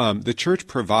so the Church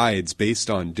provides, based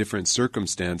on different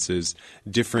circumstances,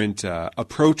 different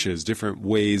approaches, different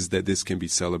ways that this can be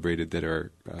celebrated that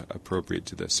are appropriate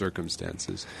to the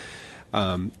circumstances.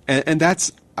 And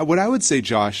that's what I would say,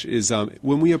 Josh, is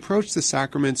when we approach the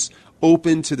sacraments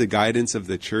open to the guidance of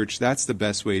the Church, that's the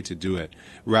best way to do it,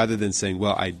 rather than saying,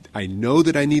 well, I know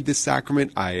that I need this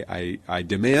sacrament, I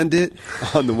demand it.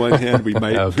 On the one hand, we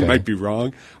might okay. we might be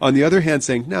wrong. On the other hand,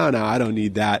 saying, no, I don't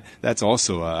need that. That's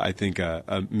also, I think,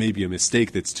 maybe a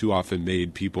mistake that's too often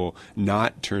made, people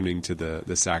not turning to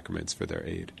the sacraments for their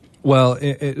aid. Well,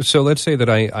 so let's say that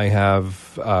I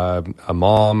have a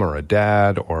mom or a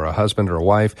dad or a husband or a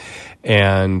wife,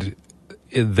 and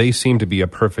they seem to be a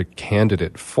perfect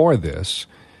candidate for this,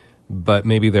 but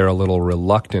maybe they're a little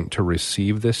reluctant to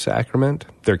receive this sacrament.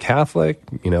 They're Catholic,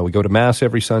 we go to Mass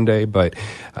every Sunday, but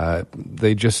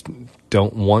they just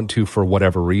don't want to, for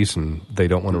whatever reason, they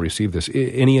don't want to receive this.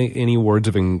 Any words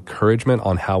of encouragement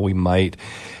on how we might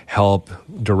help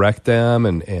direct them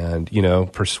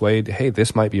and persuade, hey,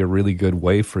 this might be a really good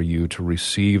way for you to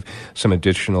receive some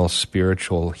additional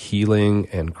spiritual healing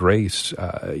and grace,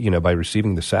 by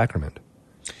receiving the sacrament?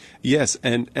 Yes,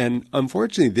 and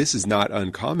unfortunately, this is not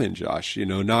uncommon, Josh.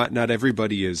 Not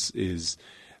everybody is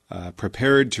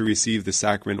prepared to receive the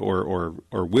sacrament or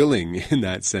willing in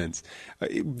that sense.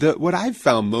 What I've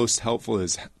found most helpful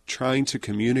is trying to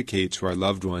communicate to our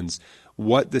loved ones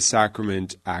what the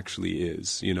sacrament actually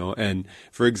is. And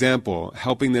for example,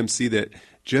 helping them see that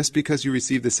just because you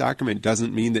receive the sacrament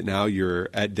doesn't mean that now you're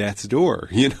at death's door.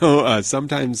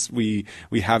 Sometimes we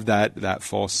have that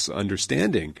false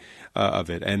understanding of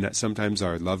it, and sometimes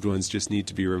our loved ones just need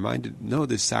to be reminded, no,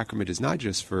 this sacrament is not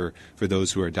just for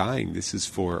those who are dying. This is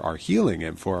for our healing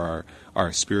and for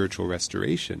our spiritual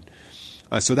restoration.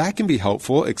 So that can be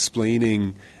helpful,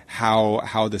 explaining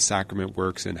how the sacrament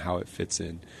works and how it fits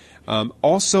in.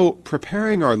 Also,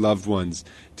 preparing our loved ones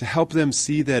to help them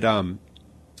see that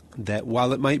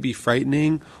while it might be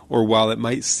frightening, or while it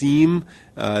might seem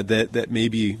that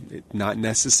maybe not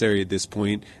necessary at this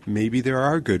point, maybe there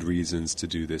are good reasons to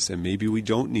do this, and maybe we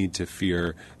don't need to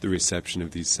fear the reception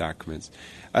of these sacraments.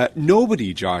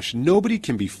 Nobody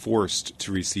can be forced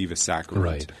to receive a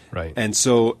sacrament. Right. And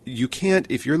so you can't,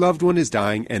 if your loved one is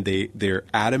dying and they're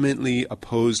adamantly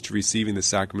opposed to receiving the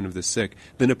sacrament of the sick,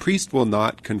 then a priest will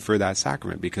not confer that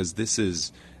sacrament, because this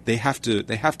is, they have to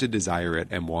desire it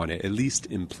and want it, at least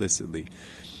implicitly.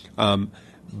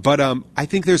 But I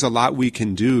think there's a lot we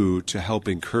can do to help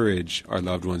encourage our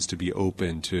loved ones to be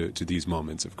open to these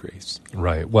moments of grace.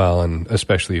 Right. Well, and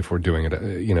especially if we're doing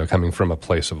it, coming from a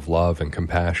place of love and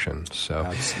compassion. So,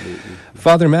 absolutely.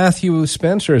 Father Matthew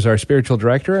Spencer is our spiritual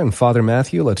director. And Father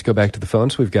Matthew, let's go back to the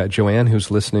phones. We've got Joanne, who's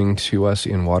listening to us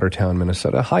in Watertown,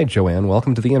 Minnesota. Hi, Joanne.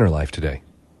 Welcome to the Inner Life today.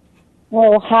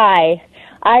 Well, hi.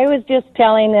 I was just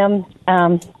telling them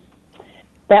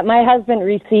that my husband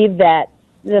received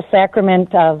the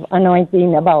sacrament of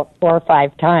anointing about 4 or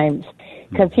 5 times,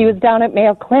 because he was down at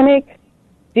Mayo Clinic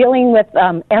dealing with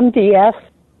MDS,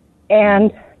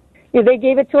 and they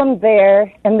gave it to him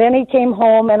there, and then he came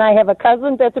home, and I have a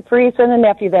cousin that's a priest and a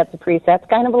nephew that's a priest. That's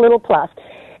kind of a little plus.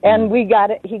 And he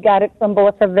got it from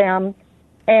both of them,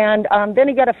 and then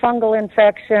he got a fungal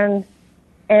infection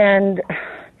and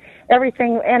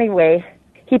everything. Anyway,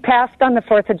 he passed on the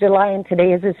 4th of July, and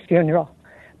today is his funeral.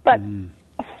 But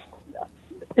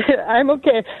I'm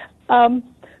okay.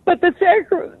 But the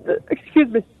sacrament, excuse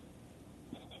me,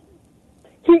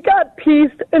 he got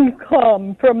peace and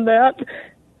calm from that.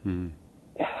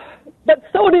 But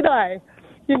so did I.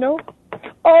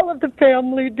 All of the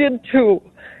family did too.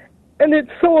 And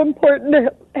it's so important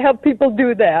to have people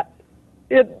do that.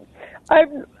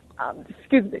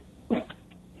 Excuse me. No,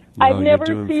 I've never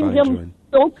seen him Joanne.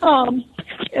 so calm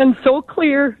and so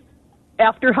clear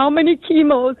after how many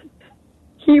chemos.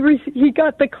 He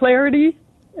got the clarity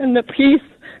and the peace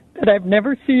that I've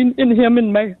never seen in him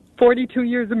in my 42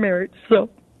 years of marriage. So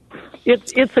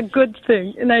it's a good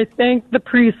thing, and I thank the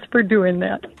priest for doing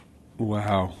that.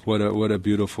 Wow, what a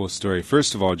beautiful story.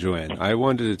 First of all, Joanne, I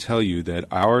wanted to tell you that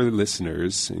our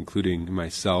listeners, including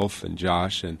myself and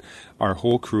Josh and our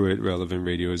whole crew at Relevant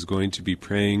Radio, is going to be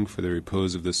praying for the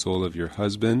repose of the soul of your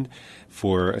husband,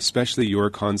 for especially your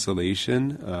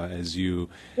consolation as you...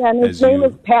 Yeah, and his name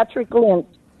is Patrick Lynch.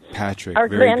 Patrick, our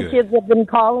very grandkids good. have been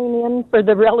calling in for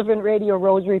the Relevant Radio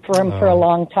Rosary for him for a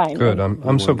long time. Good,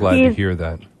 I'm so glad to hear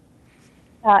that.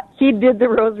 He did the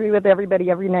Rosary with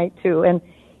everybody every night, too, and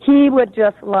he would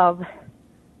just love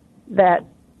that.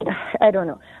 I don't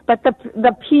know. But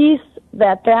the peace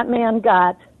that man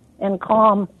got and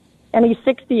calm, and he's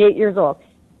 68 years old,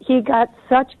 he got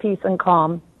such peace and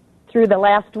calm through the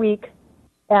last week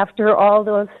after all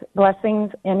those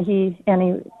blessings, and he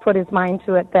put his mind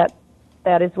to it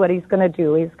that is what he's going to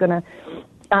do. He's going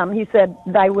to, he said,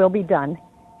 thy will be done.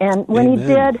 And when Amen. he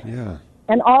did,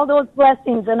 and all those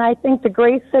blessings, and I think the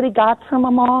grace that he got from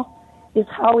them all is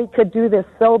how he could do this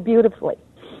so beautifully.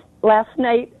 Last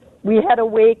night, we had a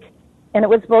wake, and it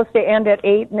was supposed to end at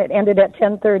 8, and it ended at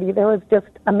 10:30. There was just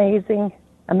amazing,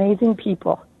 amazing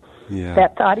people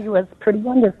that thought he was pretty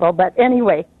wonderful. But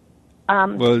anyway,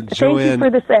 well, thank Joanne, you for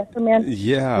the sacrament.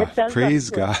 Yeah, praise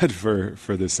God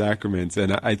for the sacraments.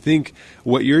 And I think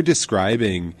what you're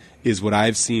describing is what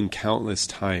I've seen countless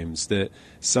times, that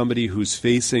somebody who's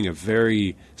facing a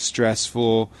very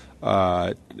stressful,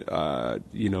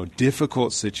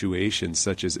 difficult situation,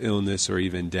 such as illness or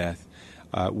even death,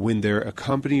 when they're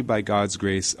accompanied by God's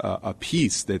grace, a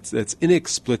peace that's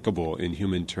inexplicable in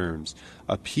human terms,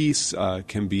 a peace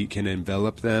can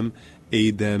envelop them,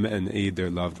 aid them, and aid their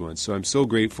loved ones. So I'm so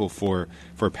grateful for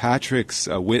Patrick's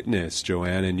witness,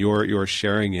 Joanne, and your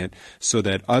sharing it, so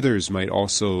that others might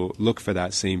also look for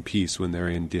that same peace when they're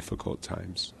in difficult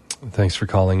times. Thanks for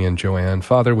calling in, Joanne.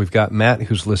 Father, we've got Matt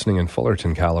who's listening in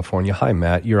Fullerton, California. Hi,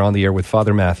 Matt. You're on the air with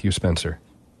Father Matthew Spencer.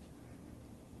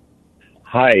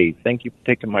 Hi. Thank you for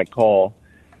taking my call.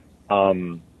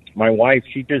 My wife,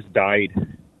 she just died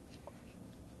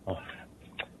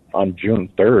on June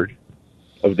 3rd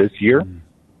of this year.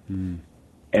 Mm-hmm.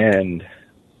 And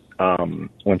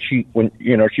when she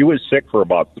was sick for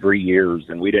about 3 years,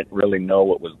 and we didn't really know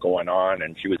what was going on,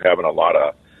 and she was having a lot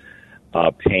of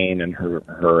pain in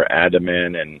her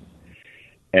abdomen,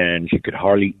 and she could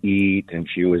hardly eat, and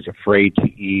she was afraid to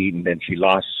eat, and then she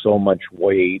lost so much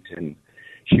weight, and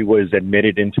she was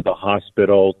admitted into the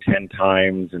hospital 10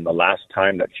 times, and the last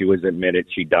time that she was admitted,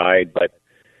 she died. But,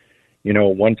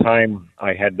 one time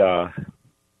I had,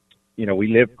 we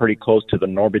live pretty close to the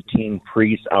Norbertine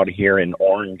priest out here in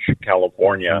Orange,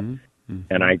 California, mm-hmm.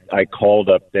 and I called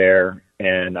up there,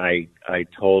 and I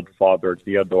told Father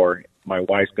Theodore, my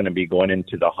wife's going to be going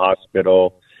into the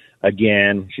hospital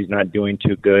again. She's not doing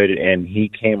too good. And he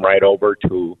came right over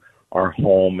to our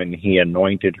home, and he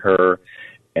anointed her,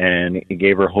 and he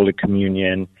gave her Holy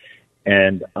Communion.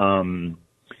 And,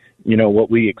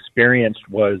 what we experienced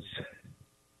was,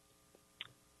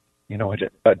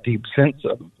 a deep sense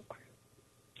of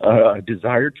a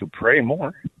desire to pray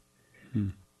more.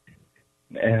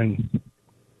 And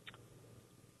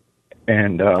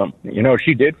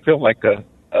she did feel like a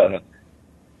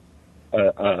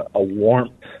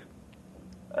warmth,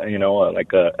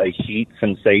 like a heat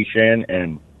sensation,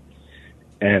 and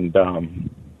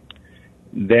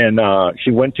then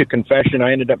she went to confession.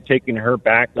 I ended up taking her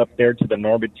back up there to the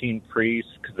Norbertine priest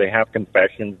because they have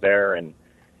confessions there, and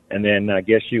then I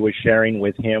guess she was sharing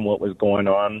with him what was going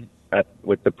on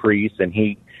with the priest, and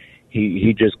he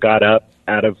just got up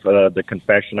out of the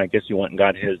confession. I guess he went and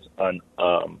got his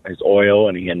oil,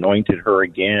 and he anointed her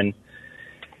again.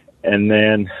 And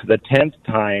then the 10th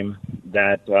time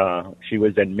that she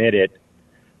was admitted,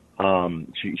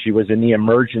 she was in the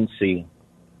emergency,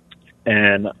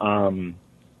 and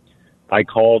I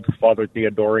called Father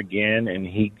Theodore again, and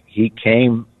he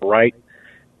came right,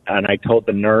 and I told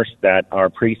the nurse that our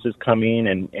priest is coming,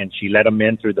 and she let him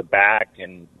in through the back,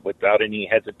 and without any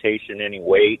hesitation, any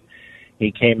wait,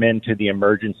 he came into the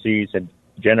emergency, said,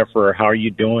 "Jennifer, how are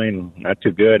you doing?" "Not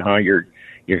too good, huh? You're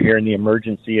here in the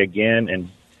emergency again?" And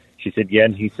she said, "Yeah."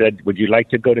 And he said, "Would you like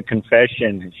to go to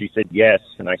confession?" And she said, "Yes."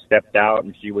 And I stepped out,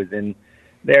 and she was in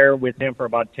there with him for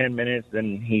about 10 minutes.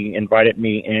 Then he invited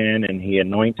me in, and he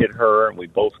anointed her, and we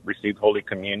both received Holy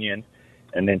Communion.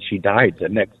 And then she died the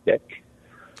next day.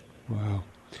 Wow.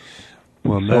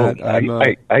 Well, Matt,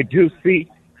 so I do see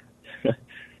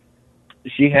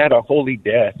she had a holy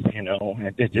death, and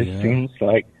it just seems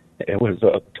like it was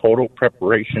a total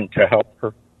preparation to help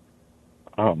her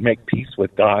make peace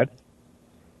with God.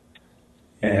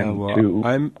 And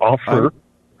to offer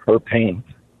her pain.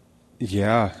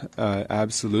 Yeah,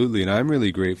 absolutely. And I'm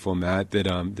really grateful, Matt,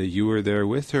 that you were there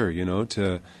with her,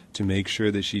 to make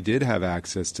sure that she did have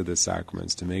access to the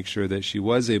sacraments, to make sure that she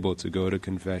was able to go to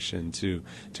confession, to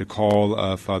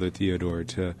call Father Theodore,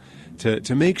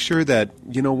 to make sure that,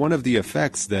 one of the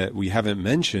effects that we haven't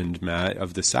mentioned, Matt,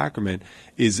 of the sacrament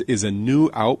is a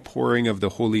new outpouring of the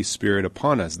Holy Spirit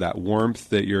upon us. That warmth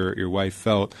that your wife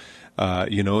felt,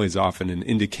 is often an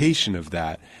indication of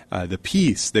that. The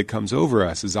peace that comes over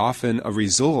us is often a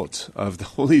result of the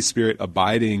Holy Spirit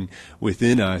abiding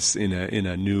within us in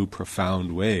a new,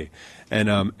 profound way.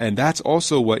 And that's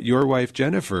also what your wife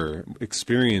Jennifer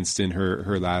experienced in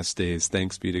her last days.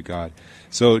 Thanks be to God.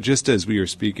 So just as we were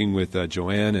speaking with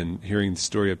Joanne and hearing the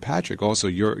story of Patrick, also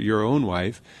your own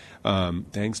wife,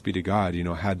 thanks be to God,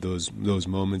 had those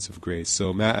moments of grace.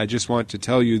 So Matt, I just want to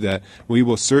tell you that we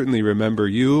will certainly remember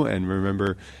you and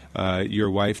remember your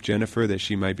wife Jennifer, that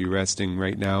she might be resting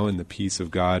right now in the peace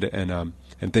of God.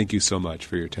 And thank you so much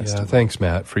for your testimony. Yeah, thanks,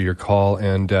 Matt, for your call.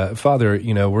 And Father,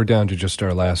 we're down to just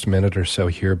our last minute or so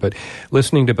here, but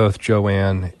listening to both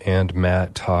Joanne and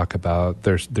Matt talk about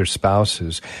their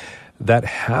spouses, that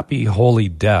happy, holy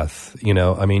death,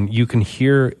 you can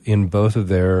hear in both of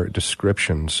their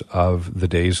descriptions of the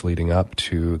days leading up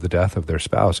to the death of their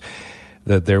spouse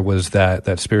that there was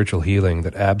that spiritual healing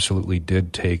that absolutely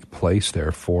did take place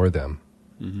there for them.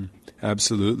 Mm-hmm.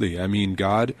 Absolutely. I mean,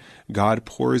 God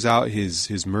pours out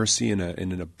His mercy in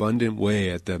an abundant way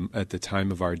at the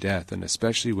time of our death, and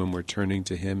especially when we're turning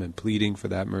to Him and pleading for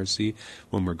that mercy,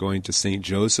 when we're going to Saint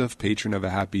Joseph, patron of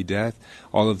a happy death.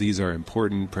 All of these are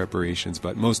important preparations,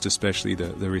 but most especially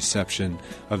the reception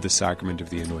of the sacrament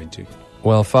of the anointing.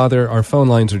 Well, Father, our phone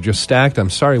lines are just stacked. I'm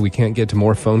sorry we can't get to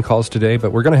more phone calls today,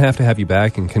 but we're going to have you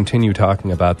back and continue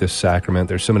talking about this sacrament.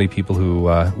 There's so many people who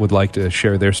would like to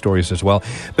share their stories as well.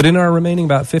 But in our remaining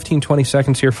about 15, 20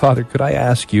 seconds here, Father, could I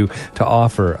ask you to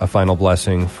offer a final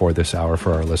blessing for this hour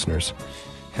for our listeners?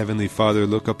 Heavenly Father,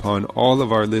 look upon all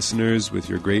of our listeners with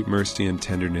your great mercy and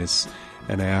tenderness,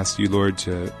 and I ask you, Lord,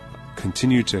 to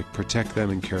continue to protect them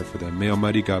and care for them. May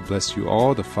Almighty God bless you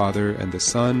all, the Father and the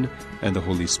Son and the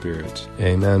Holy Spirit.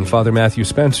 Amen. Father Matthew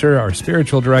Spencer, our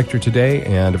spiritual director today.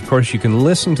 And of course, you can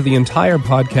listen to the entire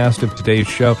podcast of today's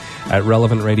show at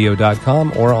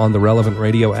relevantradio.com or on the Relevant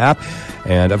Radio app.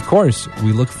 And of course,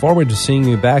 we look forward to seeing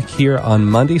you back here on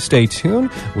Monday. Stay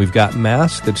tuned. We've got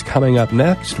Mass that's coming up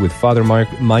next with Father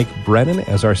Mike Brennan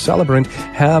as our celebrant.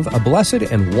 Have a blessed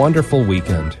and wonderful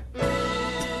weekend.